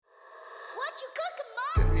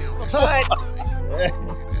Cut.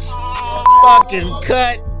 Fucking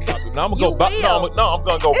cut. Now I'm gonna go. I'm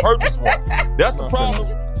gonna go purchase one. That's the problem.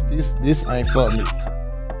 This ain't for me.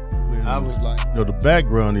 I was like, the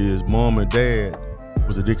background is mom and dad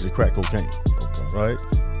was addicted to crack cocaine. Okay. Right?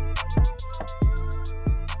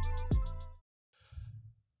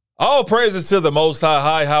 All praises to the Most High.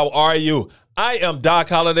 Hi, how are you? I am Doc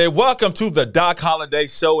Holliday. Welcome to the Doc Holliday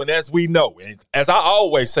Show. And as we know, and as I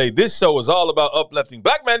always say, this show is all about uplifting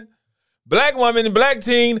black men, black women, black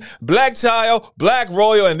teen, black child, black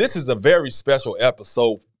royal. And this is a very special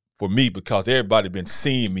episode for me because everybody been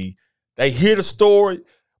seeing me. They hear the story,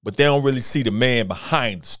 but they don't really see the man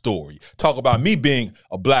behind the story. Talk about me being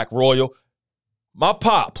a black royal. My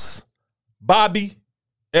pops, Bobby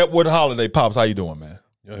Edward Holliday. Pops, how you doing, man?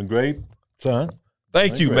 Doing great, son.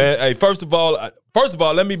 Thank you, man. Hey, first of all,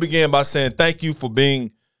 let me begin by saying thank you for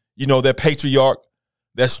being, that patriarch,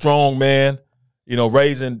 that strong man,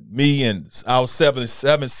 raising me and our seven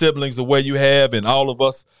siblings the way you have, and all of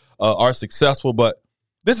us are successful. But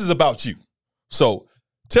this is about you. So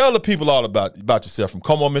tell the people all about yourself. From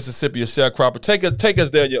Como, Mississippi, a sharecropper. Take us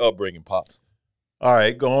there in your upbringing, Pops. All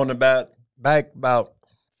right, going back about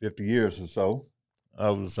 50 years or so.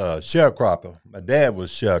 I was a sharecropper. My dad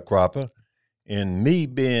was a sharecropper. And me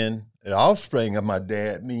being the offspring of my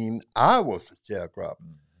dad I was a sharecropper.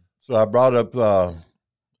 So I brought up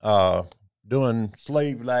doing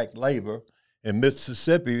slave-like labor in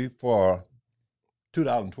Mississippi for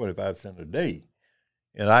 $2.25 a day.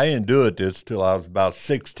 And I endured this till I was about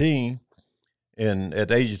 16. And at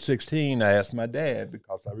the age of 16, I asked my dad,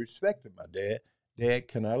 because I respected my dad, Dad,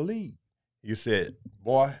 can I leave? He said,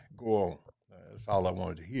 boy, go on. That's all I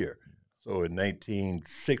wanted to hear. So in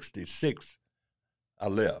 1966, I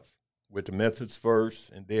left, went to Memphis first,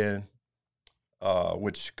 and then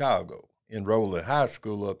went to Chicago, enrolled in high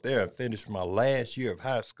school up there, and finished my last year of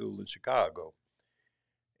high school in Chicago.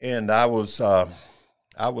 And I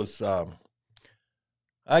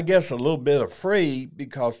guess, a little bit afraid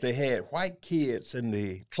because they had white kids in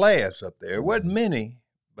the class up there. It wasn't many,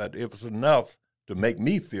 but it was enough to make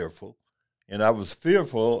me fearful. And I was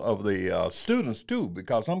fearful of the students, too,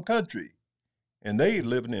 because I'm country. And they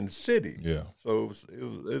living in the city. Yeah. So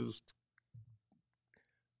it was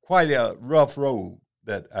quite a rough road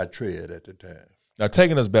that I tread at the time. Now,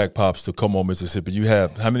 taking us back, Pops, to Como, Mississippi, you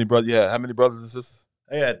have how many brothers? How many brothers and sisters?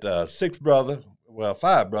 I had 6 brothers,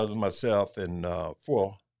 5 brothers, myself, and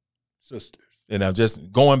 4 sisters. And I'm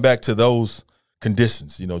just going back to those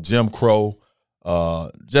conditions, Jim Crow,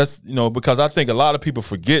 because I think a lot of people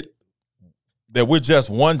forget that we're just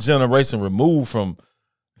one generation removed from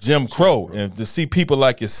Jim Crow, and to see people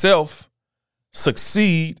like yourself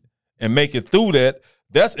succeed and make it through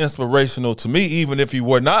that's inspirational to me, even if you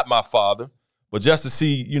were not my father. But just to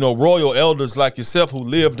see, royal elders like yourself who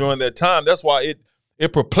lived during that time, that's why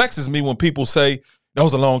it perplexes me when people say, that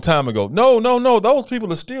was a long time ago. No, those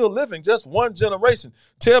people are still living, just one generation.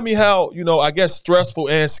 Tell me how, I guess stressful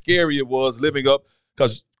and scary it was living up,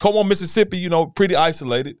 because Como, Mississippi, pretty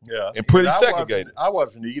isolated and pretty segregated. I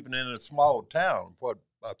wasn't even in a small town,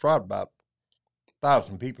 probably about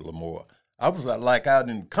 1,000 people or more. I was like out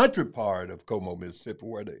in the country part of Como, Mississippi,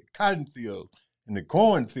 where the cotton fields and the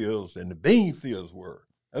cornfields and the bean fields were.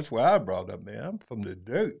 That's where I brought up, man. I'm from the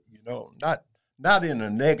dirt, not in a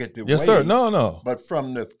negative way. Yes, sir. No. But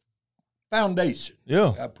from the foundation.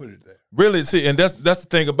 Yeah. I put it there. Really, see, and that's the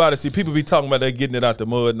thing about it. See, people be talking about they getting it out the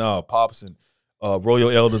mud now. Pops and royal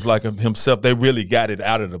elders like himself, they really got it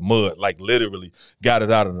out of the mud, like literally got it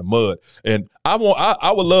out of the mud. And I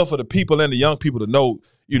would love for the people and the young people to know,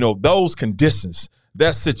 those conditions,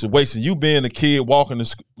 that situation, you being a kid walking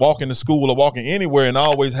to school or walking anywhere and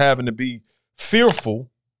always having to be fearful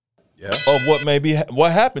of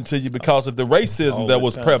what happened to you because of the racism that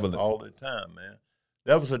was prevalent. All the time, man.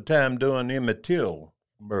 That was a time during the Emmett Till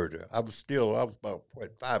murder. I was about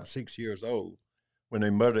 5 or 6 years old when they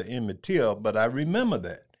murdered Emmett Till, but I remember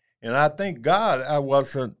that. And I thank God I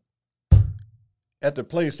wasn't at the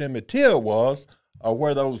place Emmett Till was or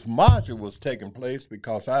where those marches was taking place,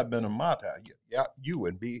 because I've been a martyr. You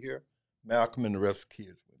wouldn't be here. Malcolm and the rest of the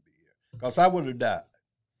kids wouldn't be here. Because I would have died.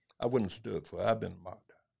 I wouldn't have stood for it. I've been a martyr.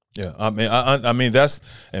 Yeah, I mean that's,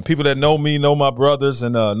 and people that know me, know my brothers,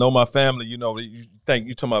 and know my family, you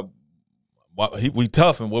talking about, we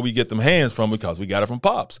tough and where we get them hands from, because we got it from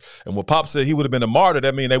Pops. And when Pops said he would have been a martyr,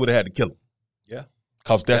 that means they would have had to kill him. Yeah.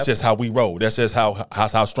 Because that's just how we roll. That's just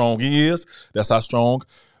how strong he is. That's how strong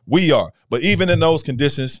we are. But even in those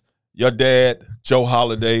conditions, your dad, Joe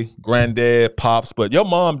Holliday, granddad, Pops, but your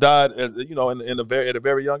mom died at a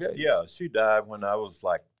very young age. Yeah, she died when I was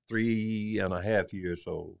like 3.5 years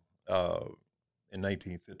old. in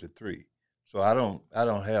 1953. So I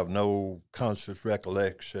don't have no conscious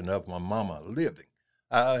recollection of my mama living.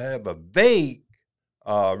 I have a vague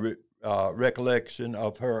recollection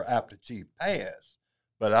of her after she passed,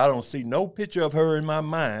 but I don't see no picture of her in my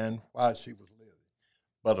mind while she was living.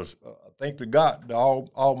 But thank to God, the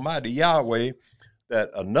Almighty Yahweh, that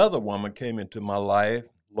another woman came into my life,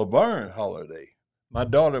 Laverne Holiday. My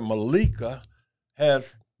daughter Malika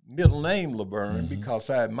has middle name Laverne because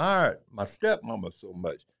I admired my stepmama so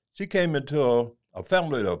much. She came into a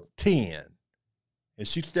family of 10, and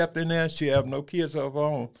she stepped in there. She had no kids of her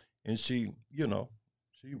own, and she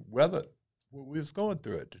weathered what we was going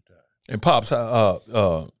through at the time. And Pops,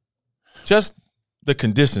 just the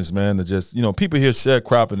conditions, man. Just people hear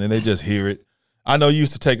sharecropping and they just hear it. I know you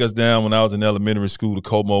used to take us down when I was in elementary school to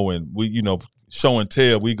Como, and we, show and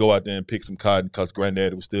tell. We go out there and pick some cotton because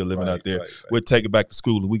Granddaddy was still living out there. Right. We'd take it back to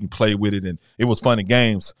school and we can play with it, and it was funny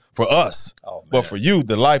games for us. Oh, but for you,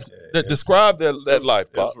 the life. Describe that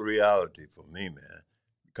life, Pop. It's a reality for me, man,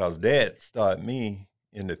 because Dad started me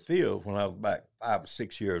in the field when I was about 5 or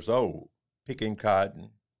 6 years old, picking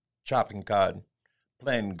cotton, chopping cotton,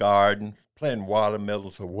 planting gardens, planting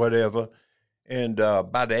watermelons or whatever. And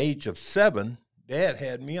by the age of 7, Dad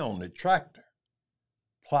had me on the tractor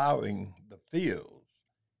plowing the fields.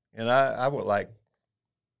 And I would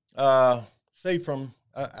say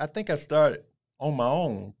I think I started on my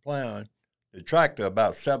own plowing the tractor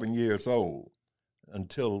about 7 years old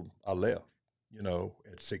until I left,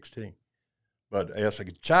 at 16. But as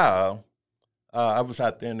a child, I was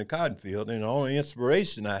out there in the cotton field, and the only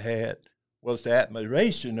inspiration I had was the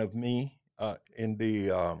admiration of me and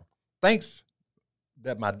the thanks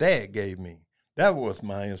that my dad gave me. That was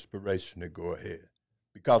my inspiration to go ahead,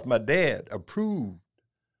 because my dad approved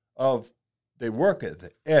of the work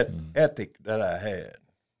ethic that I had.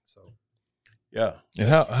 So, yeah. And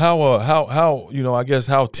how I guess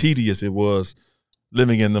how tedious it was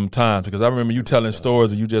living in them times, because I remember you telling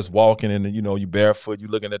stories of you just walking and you barefoot, you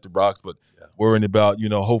looking at the rocks, but worrying about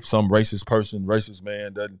hope some racist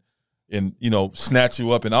man doesn't snatch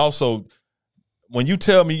you up. And also when you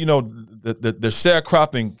tell me the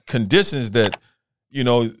sharecropping conditions that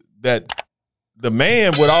that the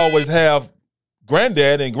man would always have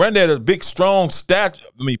Granddad, and Granddad is a big, strong,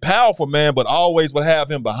 powerful man, but always would have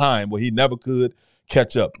him behind where he never could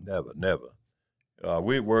catch up. Never.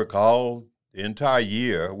 We'd work all the entire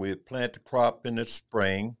year. We'd plant the crop in the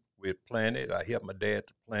spring. We'd plant it. I helped my dad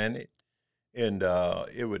to plant it, and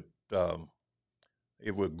it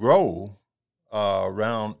would grow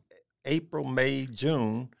around April, May,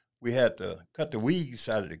 June. We had to cut the weeds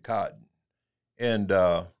out of the cotton, and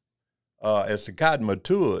as the cotton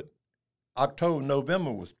matured, October,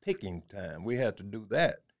 November was picking time. We had to do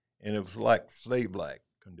that, and it was like slave-like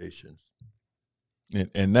conditions.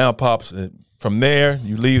 And now, Pops, from there,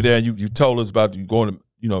 you leave there. You told us about you going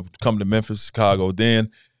to, come to Memphis, Chicago. Then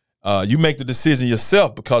you make the decision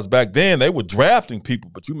yourself, because back then they were drafting people,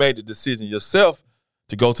 but you made the decision yourself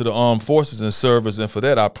to go to the armed forces and service. And for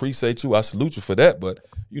that, I appreciate you. I salute you for that. But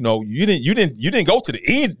you didn't go to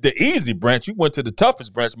the easy branch. You went to the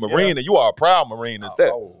toughest branch, Marine, and you are a proud Marine at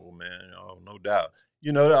that. Oh man, no doubt.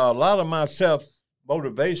 A lot of my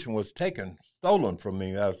self-motivation was stolen from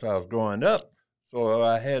me as I was growing up. So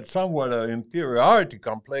I had somewhat of an inferiority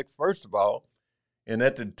complex, first of all. And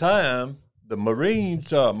at the time, the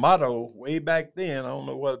Marines' motto way back then, I don't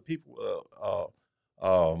know whether people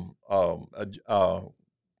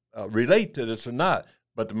relate to this or not,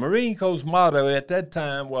 but the Marine Corps' motto at that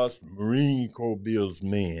time was Marine Corps builds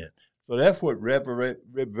men. So that's what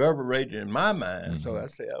reverberated in my mind. Mm-hmm. So I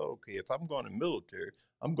said, okay, if I'm going to military,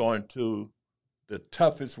 I'm going to the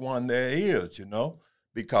toughest one there is,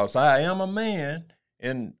 because I am a man,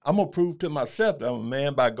 and I'm going to prove to myself that I'm a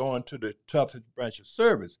man by going to the toughest branch of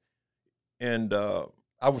service. And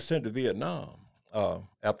I was sent to Vietnam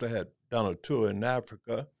after I had done a tour in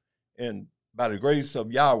Africa. And by the grace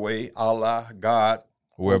of Yahweh, Allah, God,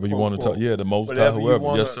 whoever you want to talk, the Most High,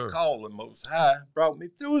 whoever, yes, sir. Call the Most High, brought me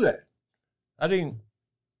through that. I didn't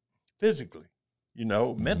physically,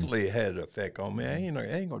 mentally it had an effect on me. I ain't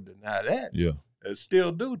going to deny that. Yeah. I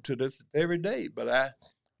still do to this every day. But I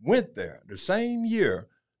went there the same year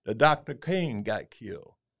that Dr. King got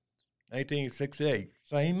killed, 1968,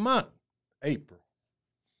 same month, April.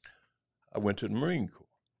 I went to the Marine Corps,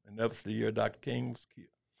 and that was the year Dr. King was killed.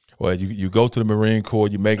 Well, you go to the Marine Corps,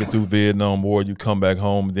 you make it through Vietnam War, you come back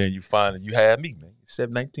home, and then you find that you had me, man.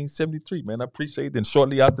 1973, man. I appreciate it. Then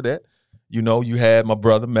shortly after that, you had my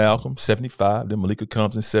brother Malcolm, 75. Then Malika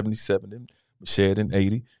comes in 77. Then Shed in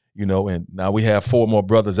 80. And now we have 4 more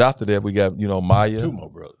brothers after that. We got, Maya. 2 more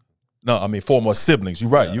brothers. No, I mean 4 more siblings. You're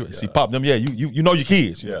right. You see, Pop, them. Yeah, you know your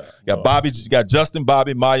kids. You got Bobby, you got Justin,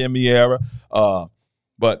 Bobby, Maya, and Miera.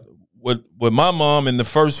 But with my mom and the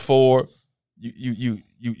first 4,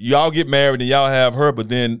 y'all get married and y'all have her. But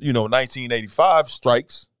then 1985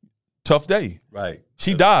 strikes. Tough day. Right.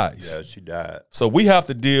 She dies. Yeah, she died. So we have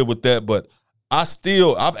to deal with that. But I've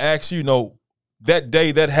asked that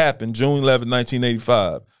day that happened, June 11,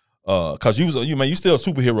 1985. Cause you still a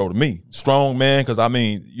superhero to me, strong man. Cause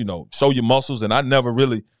show your muscles, and I never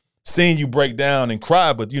really seen you break down and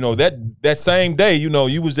cry. But that same day,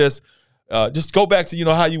 you was just go back to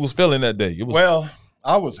how you was feeling that day. Well,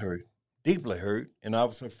 I was hurt, deeply hurt, and I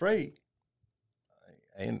was afraid.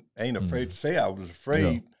 I ain't afraid to say I was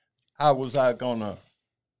afraid. Yeah. How was I gonna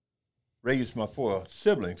raise my 4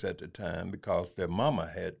 siblings at the time because their mama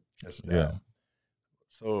had just died? Yeah.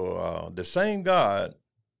 So the same God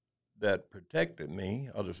that protected me,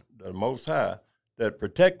 or the Most High, that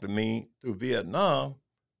protected me through Vietnam,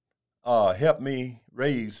 helped me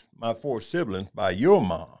raise my 4 siblings by your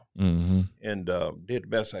mom, and did the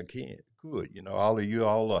best I could. All of you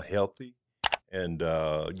all are healthy, and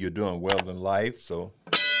you're doing well in life. So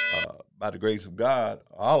by the grace of God,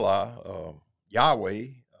 Allah, Yahweh,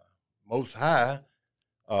 Most High,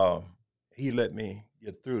 He let me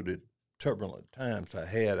get through the turbulent times I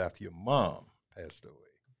had after your mom passed away.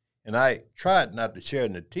 And I tried not to share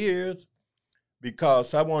in the tears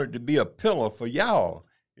because I wanted to be a pillar for y'all.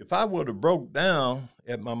 If I would have broke down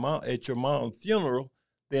at your mom's funeral,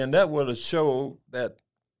 then that would have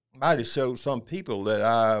might have showed some people that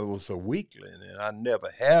I was a weakling, and I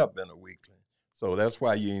never have been a weakling. So that's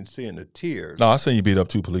why you ain't seeing the tears. No, I seen you beat up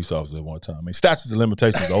 2 police officers at one time. I mean, statutes of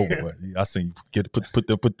limitations are over, but I seen you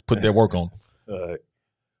put their work on.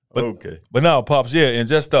 Okay. But now, Pops, and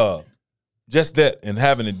just that and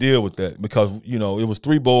having to deal with that because, it was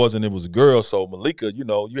 3 boys and it was a girl. So Malika, you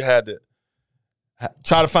had to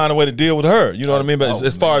try to find a way to deal with her. You know what I mean? But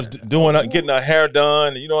as far as getting her hair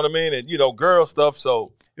done, you know what I mean? And, girl stuff.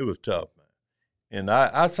 So it was tough, man. And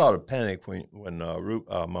I saw the panic when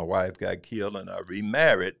my wife got killed and I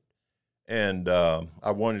remarried. And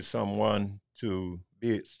I wanted someone to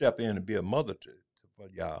step in and be a mother for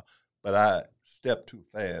y'all. But I stepped too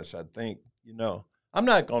fast. I think, I'm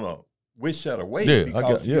not going to wish that away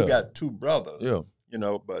because you got 2 brothers. Yeah.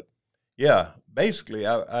 But basically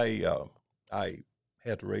I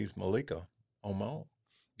had to raise Malika on my own.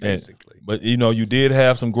 Basically. But you did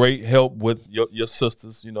have some great help with your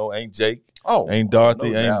sisters, Aunt Jake, Aunt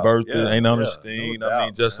Dorothy, Aunt Bertha, Aunt Ernestine. No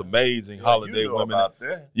doubt, just amazing holiday women.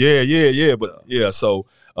 Yeah. But so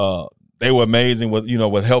they were amazing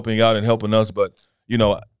with helping out and helping us. But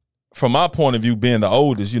from my point of view, being the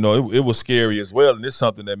oldest, it was scary as well. And it's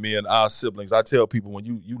something that me and our siblings, I tell people, when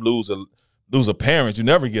you lose a parent, you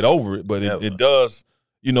never get over it. But it does,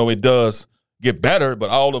 it does get better. But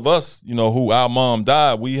all of us, who our mom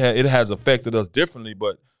died, it has affected us differently.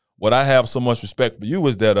 But what I have so much respect for you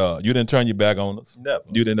is that you didn't turn your back on us. Never.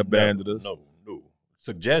 You didn't abandon us. No.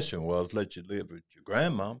 Suggestion was let you live with your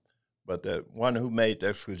grandmom. But the one who made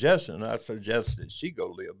that suggestion, I suggested she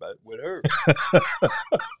go live with her.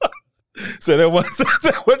 So that was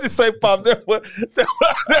what you say, Pop? That what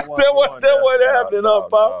happened,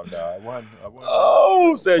 Pop?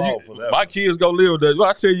 No, so my kids go live with that. Well,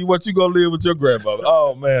 I tell you what, you go live with your grandmother.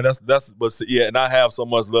 Oh man, and I have so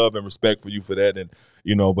much love and respect for you for that, and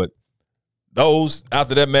but those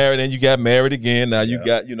after that married, and you got married again. Now you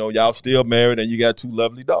got y'all still married, and you got 2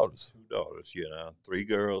 lovely daughters. 2 daughters, 3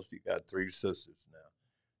 girls. You got 3 sisters now,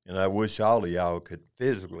 and I wish all of y'all could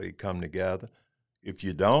physically come together. If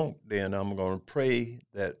you don't, then I'm going to pray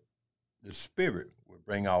that the Spirit will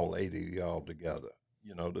bring all 8 of y'all together.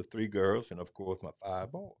 The 3 girls and, of course, my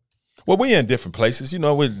 5 boys. Well, we're in different places,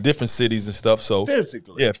 we're in different cities and stuff. So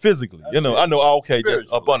physically. Yeah, physically. I know, okay,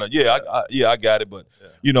 just up on it. I got it. But,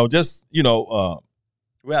 we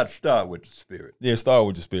have to start with the Spirit. Yeah, start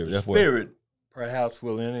with the Spirit. The Spirit perhaps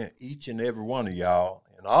will in each and every one of y'all,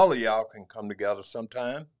 and all of y'all can come together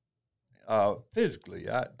sometime physically.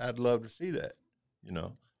 I'd love to see that.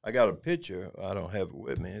 I got a picture. I don't have it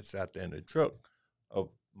with me. It's out there in the truck of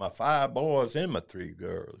my 5 boys and my 3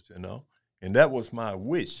 girls, And that was my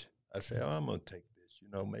wish. I said, I'm going to take this.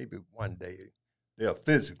 Maybe one day they'll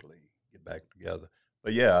physically get back together.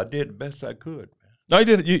 But, I did the best I could, man. No, you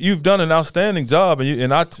did. You've done an outstanding job.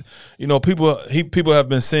 People have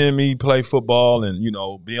been seeing me play football and,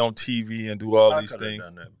 be on TV and do all these things.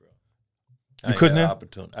 Done that, bro. You couldn't have?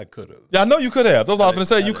 I could have. Yeah, I know you could have. That's what I was going to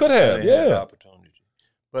say. You could have. Yeah.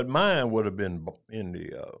 But mine would have been in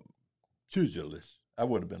the pugilist. I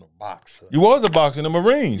would have been a boxer. You was a boxer in the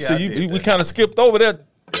Marines. Yeah, we kind of skipped over that.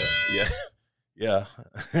 Yeah. Yeah,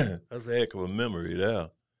 that's a heck of a memory there,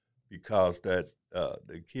 because that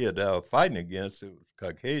the kid that I was fighting against, it was a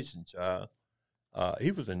Caucasian child.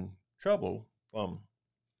 He was in trouble from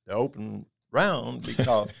the open round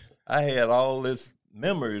because I had all this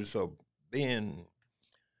memories of being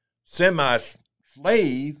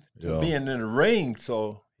semi-slave to being in the ring,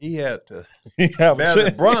 so he had to bear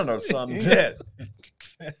the brunt or something.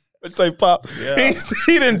 Let's say, Pop,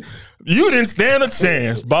 he didn't. You didn't stand a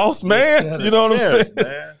chance, boss man. You know what I'm saying?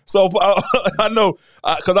 Man. So I know,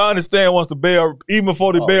 because I understand once the bell, even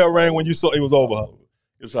before the bell rang, when you saw it was over.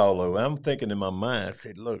 It's all over. I'm thinking in my mind, I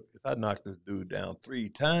said, look, if I knock this dude down 3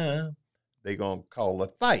 times, they gonna call a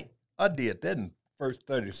fight. I did that in the first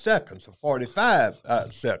 30 seconds or 45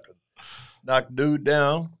 seconds. Knocked dude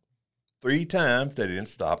down 3 times. They didn't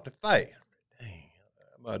stop the fight. I said, dang,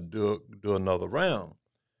 I'm about to do another round.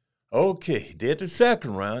 Okay, did the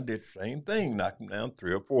second round, did the same thing, knocked him down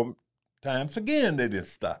 3 or 4 times again. They didn't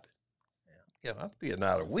stop it. Yeah, I'm feeling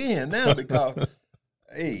out of wind now because,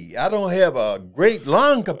 hey, I don't have a great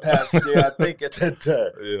lung capacity, I think, at that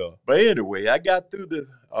time. Yeah. But anyway, I got through the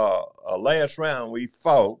last round we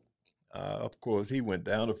fought. Of course, he went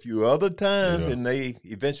down a few other times, and they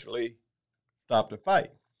eventually stopped the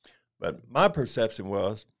fight. But my perception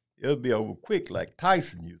was it would be over quick like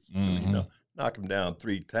Tyson used to do, you know. Knock him down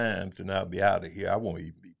 3 times, and I'll be out of here. I won't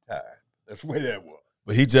even be tired. That's the way that was.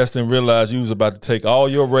 But he just didn't realize you was about to take all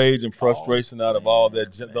your rage and frustration out of all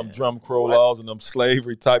that them Jim Crow laws and them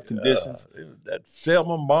slavery type conditions. That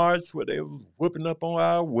Selma March where they were whipping up on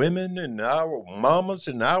our women and our mamas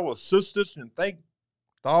and our sisters, and thank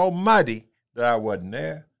the Almighty that I wasn't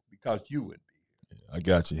there, because you would be. I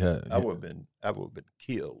got you. I would have been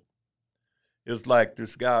killed. It's like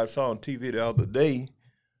this guy I saw on TV the other day.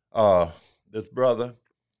 This brother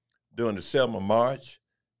during the Selma March,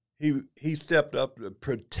 he stepped up to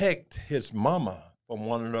protect his mama from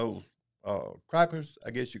one of those crackers.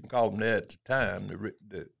 I guess you can call them that at the time,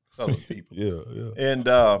 the Southern people. Yeah. And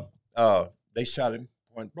they shot him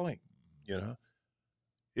point blank. You know,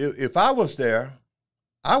 if I was there,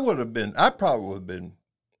 I probably would have been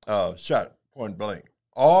shot point blank,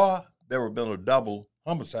 or there would have been a double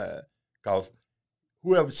homicide, because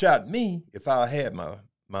whoever shot me, if I had my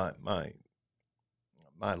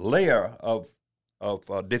layer of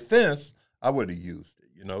defense, I would have used it,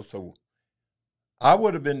 you know. So I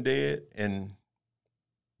would have been dead, and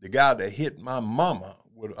the guy that hit my mama,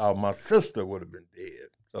 my sister, would have been dead.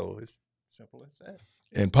 So it's simple as that.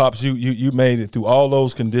 And Pops, you made it through all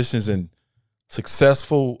those conditions and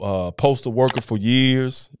successful postal worker for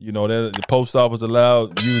years. You know, that the post office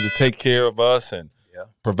allowed you to take care of us and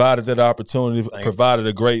provided that opportunity, provided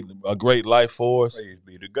a great life for us. Praise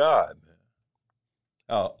be to God, man.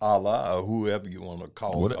 Allah, or whoever you want to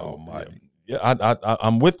call it, Almighty. Yeah,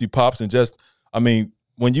 I'm with you, Pops. And just, I mean,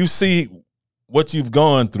 when you see what you've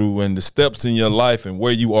gone through and the steps in your life and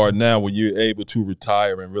where you are now, where you're able to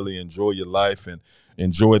retire and really enjoy your life and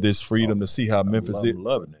enjoy this freedom, to see how Memphis is. I'm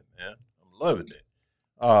loving it, man. I'm loving it.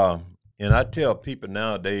 And I tell people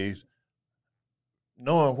nowadays,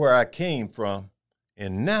 knowing where I came from,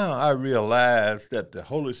 and now I realize that the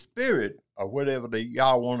Holy Spirit, or whatever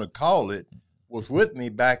y'all want to call it, was with me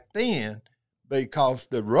back then, because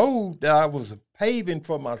the road that I was paving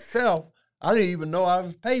for myself, I didn't even know I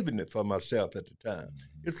was paving it for myself at the time.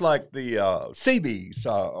 It's like the CBs,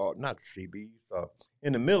 or not CBs,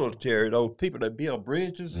 in the military, those people that build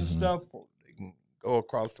bridges and stuff, they can go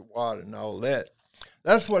across the water and all that.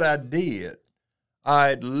 That's what I did.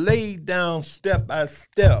 I laid down step by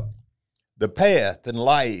step the path in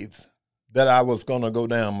life that I was going to go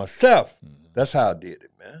down myself. That's how I did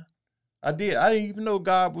it, man. I did. I didn't even know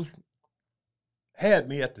God had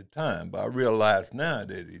me at the time, but I realize now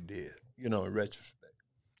that he did, you know, in retrospect.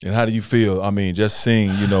 And how do you feel? I mean, just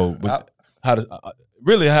seeing, you know, how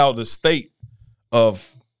the state of,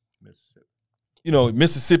 you know,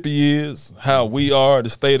 Mississippi is, how we are, the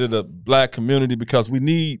state of the black community, because we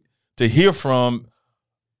need to hear from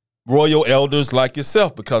royal elders like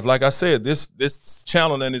yourself, because like I said, this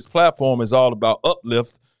channel and this platform is all about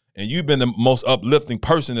uplift. And you've been the most uplifting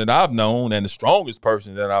person that I've known, and the strongest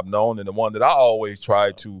person that I've known, and the one that I always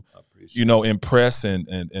try to, you know, impress and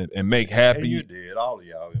make happy. And you did. All of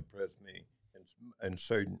y'all impressed me in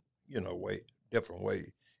certain, you know, different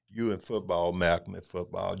ways. You in football, Malcolm in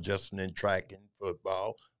football, Justin in track and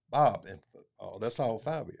football, Bob in football. That's all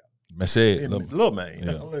 5 of y'all. That's it. Lil Man.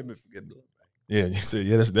 Yeah. Don't let me forget Lil Man. Yeah, you said,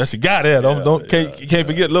 that's your guy there. Can't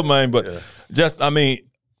forget Lil Man. But just,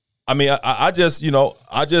 I just, you know,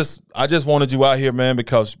 I just wanted you out here, man,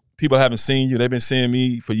 because people haven't seen you. They've been seeing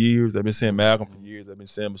me for years. They've been seeing Malcolm for years. They've been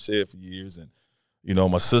seeing Michelle for years. And you know,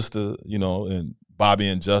 my sister, you know, and Bobby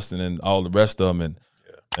and Justin and all the rest of them.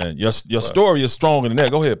 And your story is stronger than that.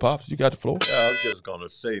 Go ahead, Pops. You got the floor. Yeah, I was just gonna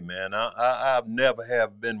say, man, I've never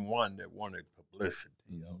have been one that wanted publicity.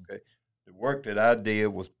 Okay, the work that I did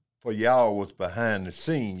was for y'all was behind the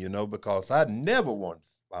scene, you know, because I never wanted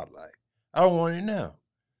the spotlight. I don't want it now.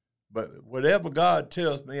 But whatever God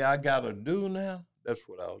tells me I gotta do now, that's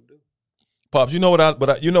what I'll do. Pops, you know what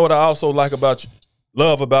I also like about you,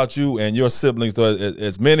 love about you and your siblings, though,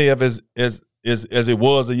 as many of as it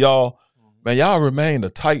was of y'all. Man, y'all remained a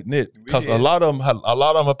tight knit because a lot of them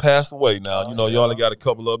have passed away now. You know, you only got a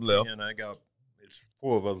couple of them left. And it's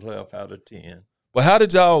 4 of us left out of 10. But how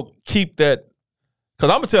did y'all keep that? Because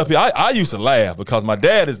I'm gonna tell people, I used to laugh because my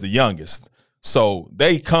dad is the youngest, so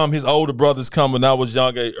they come. His older brothers come when I was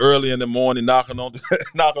younger, early in the morning, knocking on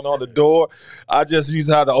the door. I just used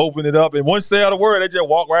to have to open it up, and once they said the word, they just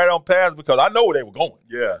walk right on past because I know where they were going.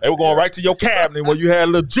 Yeah, they were going right to your cabinet where you had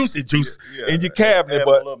a little juicy juice in your cabinet,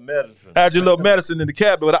 but had your little medicine in the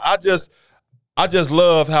cabinet. But I just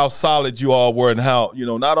love how solid you all were, and how, you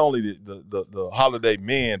know, not only the holiday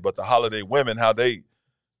men but the holiday women, how they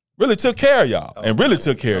really took care of y'all and really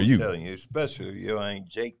took care of you. I'm telling you, especially your Aunt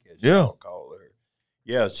Jake, as you call her.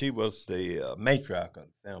 Yeah, she was the matriarch of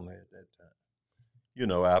the family at that time. You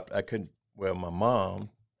know, I couldn't. Well, my mom,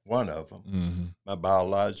 one of them, my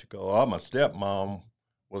biological, or my stepmom,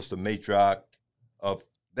 was the matriarch of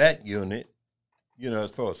that unit. You know,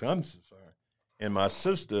 as far as I'm concerned, and my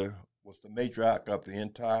sister was the matriarch of the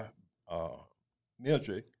entire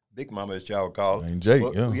military. Big Mama, as y'all call it. Jake,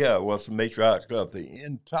 was the matriarch of the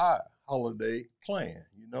entire Holiday clan,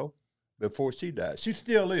 you know, before she died. She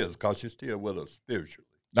still is, because she's still with us spiritually.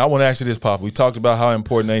 Now, I want to ask you this, Papa. We talked about how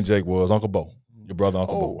important Aunt Jake was. Uncle Bo, your brother,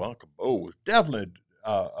 Uncle Bo. Oh, Uncle Bo was definitely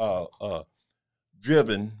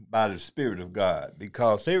driven by the Spirit of God,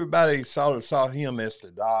 because everybody sort of saw him as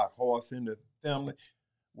the dark horse in the family.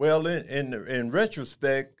 Well, in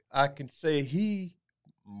retrospect, I can say he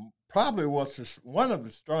probably was one of the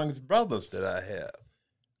strongest brothers that I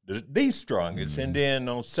have, the strongest. And then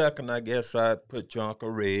on second, I guess I'd put your Uncle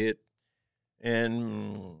Red.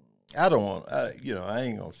 And I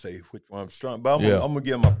ain't gonna say which one I'm strong, but I'm gonna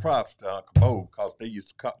give my props to Uncle Bo, because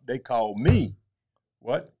they called me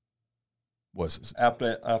what? What's this?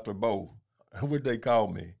 After Bo, what they call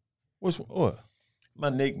me? What? My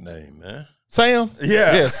nickname, man. Sam?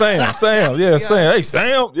 Yeah, Sam. Yeah, Sam. Hey,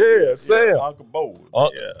 Sam. Yeah, Sam. Uncle Bo.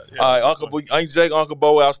 All right, Uncle Bo, Aunt Jake, Uncle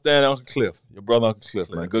Bo, outstanding. Uncle Cliff, your brother, Uncle Cliff,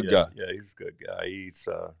 man, good guy. Yeah, he's a good guy.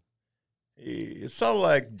 He's sort of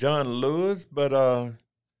like John Lewis, but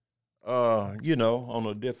you know, on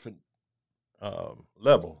a different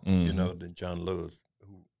level, you know, than John Lewis,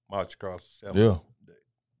 who marched across the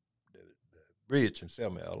bridge in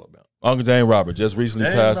Selma, Alabama. Uncle James Robert just recently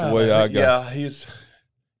passed away. Yeah, he's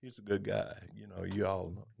a good guy. You know, you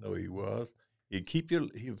all know he was. He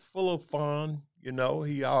was full of fun. You know,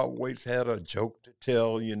 he always had a joke to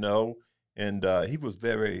tell. You know, and he was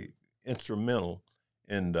very instrumental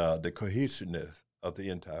in the cohesiveness of the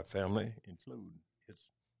entire family, including his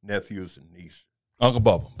nephews and nieces. Uncle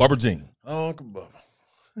Bubba, Bubba Jean. Uncle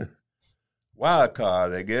Bubba. Wild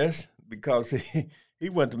card, I guess, because he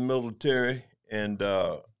went to the military, and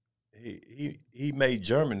he made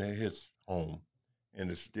Germany his home,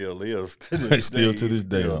 and it still is to this day. To this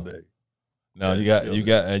day. Now you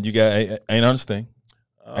got Ain't Understand.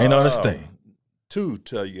 Ain't Understand. 2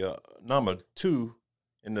 tell you, number 2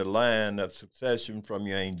 in the line of succession from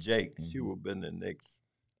your Aunt Jake. She would have been the next.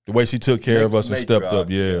 The way she took care of us and stepped up,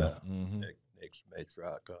 Next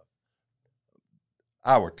matriarch of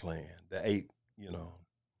our clan, the 8, you know.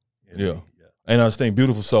 Ain't Understand,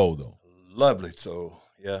 beautiful soul, though. Lovely soul,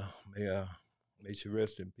 yeah. May she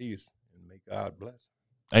rest in peace, and may God bless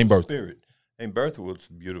her. Aunt Bertha. Spirit. Aunt Bertha was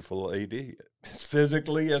a beautiful lady,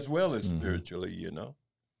 physically as well as spiritually, you know.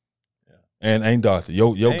 Yeah. And Aunt Dorothy,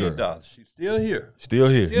 your girl. Aunt Dorothy, she's still here. Still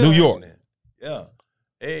here. New York. Yeah.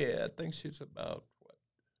 Hey, I think she's about,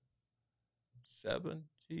 70?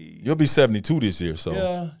 You'll be 72 this year, so.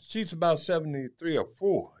 Yeah, she's about 73 or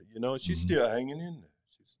 4, you know. She's still hanging in there.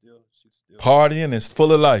 She's still partying, it's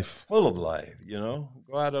full of life. Full of life, you know.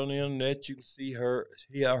 Go out on the internet, you can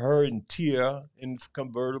hear her in Tia in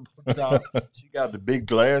convertible top. She got the big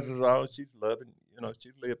glasses on. She's loving, you know,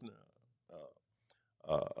 she's living.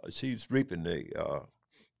 She's reaping the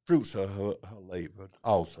fruits of her labor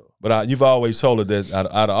also. But you've always told her that out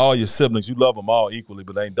of all your siblings, you love them all equally.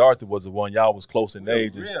 But Aunt Dorothy was the one y'all was close in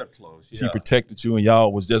age. Real close. She protected you, and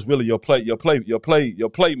y'all was just really your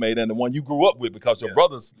playmate, and the one you grew up with, because your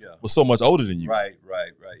brothers were so much older than you. Right.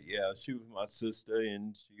 Yeah, she was my sister,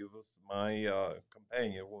 and she was my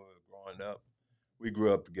companion when we were growing up. we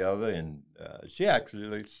grew up together, and she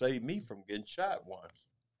actually saved me from getting shot once.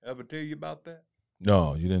 Ever tell you about that?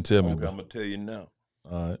 No, you didn't tell me. Okay, I'm gonna tell you now.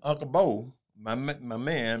 All right. Uncle Bo, my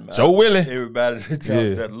man, Joe Willie. everybody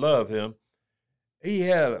that love him. We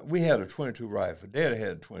had a .22 rifle. Daddy had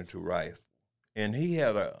a .22 rifle, and he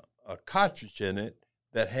had a cartridge in it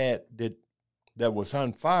that was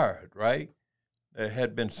unfired, right? That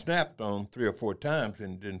had been snapped on 3 or 4 times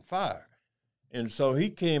and didn't fire. And so he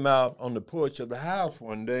came out on the porch of the house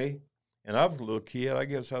one day, and I was a little kid. I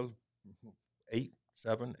guess I was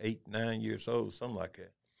 7, 8, 9 years old, something like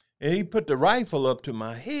that. And he put the rifle up to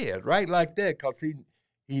my head, right like that, because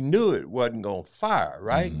he knew it wasn't going to fire,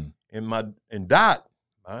 right? Mm-hmm. And Dot,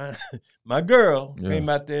 my girl, came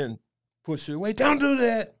out there and pushed it away. Don't do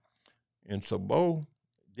that. And so Bo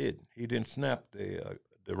didn't. He didn't snap the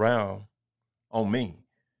round on me.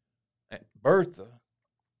 Bertha,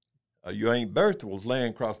 your Aunt Bertha was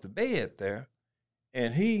laying across the bed there,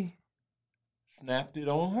 and he snapped it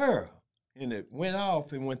on her. And it went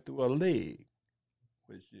off and went through her leg,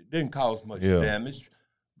 which it didn't cause much damage,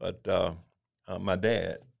 but my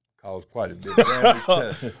dad caused quite a bit of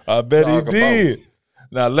damage. I bet he did.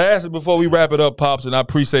 Now, lastly, before we wrap it up, Pops, and I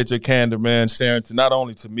appreciate your candor, man, sharing not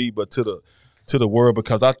only to me but to the world,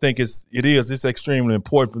 because I think it's extremely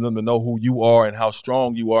important for them to know who you are and how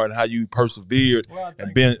strong you are and how you persevered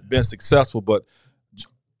and been successful. But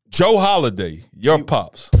Joe Holiday, your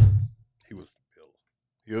pops.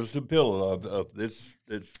 He was the pillar of this,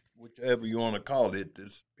 whichever you want to call it,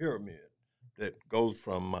 this pyramid that goes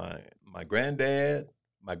from my granddad,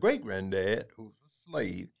 my great-granddad, who's a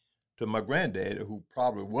slave, to my granddad, who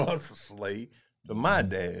probably was a slave, to my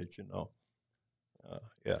dad,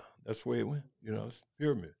 that's where it went. It's a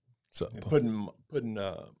pyramid. So putting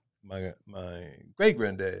my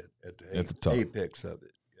great-granddad at the top. Apex of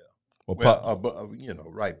it. Yeah.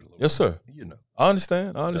 Right below. Yes, sir. I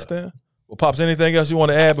understand. Well, Pops, anything else you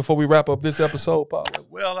want to add before we wrap up this episode, Pops?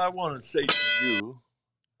 Well, I want to say to you,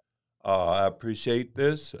 I appreciate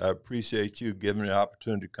this. I appreciate you giving me the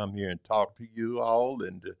opportunity to come here and talk to you all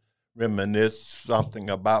and to reminisce something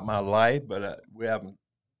about my life, but we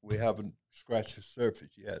haven't scratched the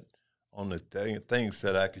surface yet on the things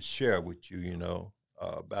that I could share with you,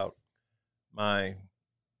 about my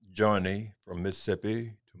journey from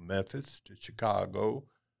Mississippi to Memphis to Chicago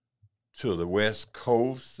to the West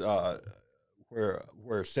Coast,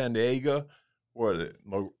 where San Diego, where the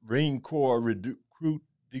Marine Corps recruit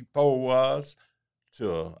depot was,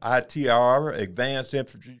 to ITR, Advanced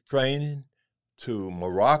Infantry Training, to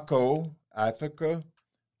Morocco, Africa.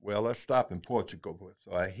 Well, let's stop in Portugal.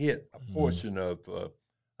 So I hit a portion of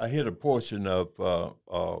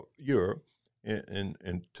Europe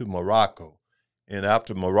and to Morocco, and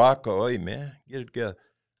after Morocco, hey man, get it together.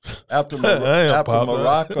 After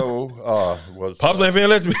Morocco was Pops ain't finna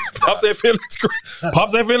let you. Pops ain't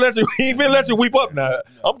finna let you weep up now.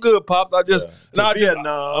 I'm good, Pops.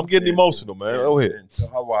 Vietnam. I'm getting emotional, man. Go ahead. And to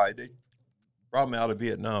Hawaii, they brought me out of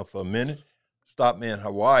Vietnam for a minute, stopped me in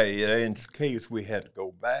Hawaii. In case we had to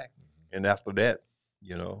go back, and after that,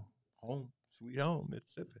 home, sweet home,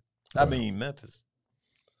 Mississippi. I mean Memphis.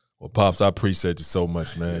 Well, Pops, I appreciate you so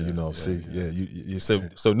much, man. You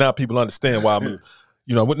so now people understand why I'm.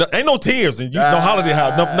 Ain't no tears and no holiday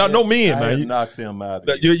house, no men, man. You knocked them out.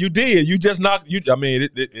 You did. You just knocked. I mean,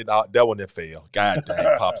 that one didn't fail. God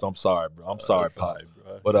dang, Pops. I'm sorry, bro. I'm sorry, Pops.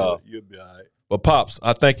 But you'll be all right. But Pops,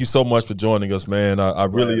 I thank you so much for joining us, man. I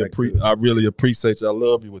really appreciate you. I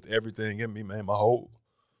love you with everything in me, man. My whole.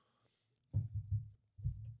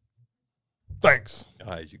 Thanks.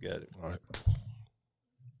 All right, you got it. All right.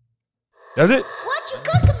 That's it. What you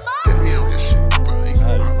cooking?